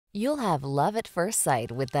You'll have love at first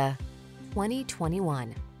sight with the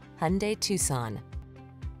 2021 Hyundai Tucson.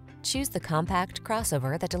 Choose the compact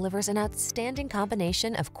crossover that delivers an outstanding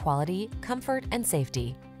combination of quality, comfort, and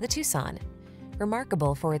safety. The Tucson.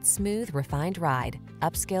 Remarkable for its smooth, refined ride,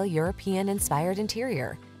 upscale European-inspired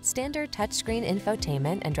interior, standard touchscreen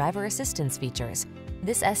infotainment and driver assistance features,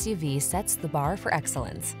 this SUV sets the bar for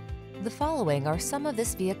excellence. The following are some of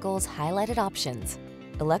this vehicle's highlighted options: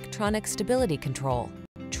 electronic stability control,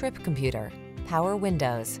 trip computer, power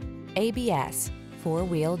windows, ABS,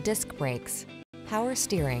 four-wheel disc brakes, power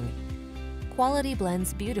steering. Quality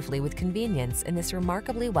blends beautifully with convenience in this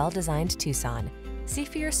remarkably well-designed Tucson. See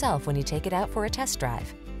for yourself when you take it out for a test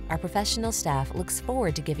drive. Our professional staff looks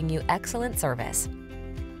forward to giving you excellent service.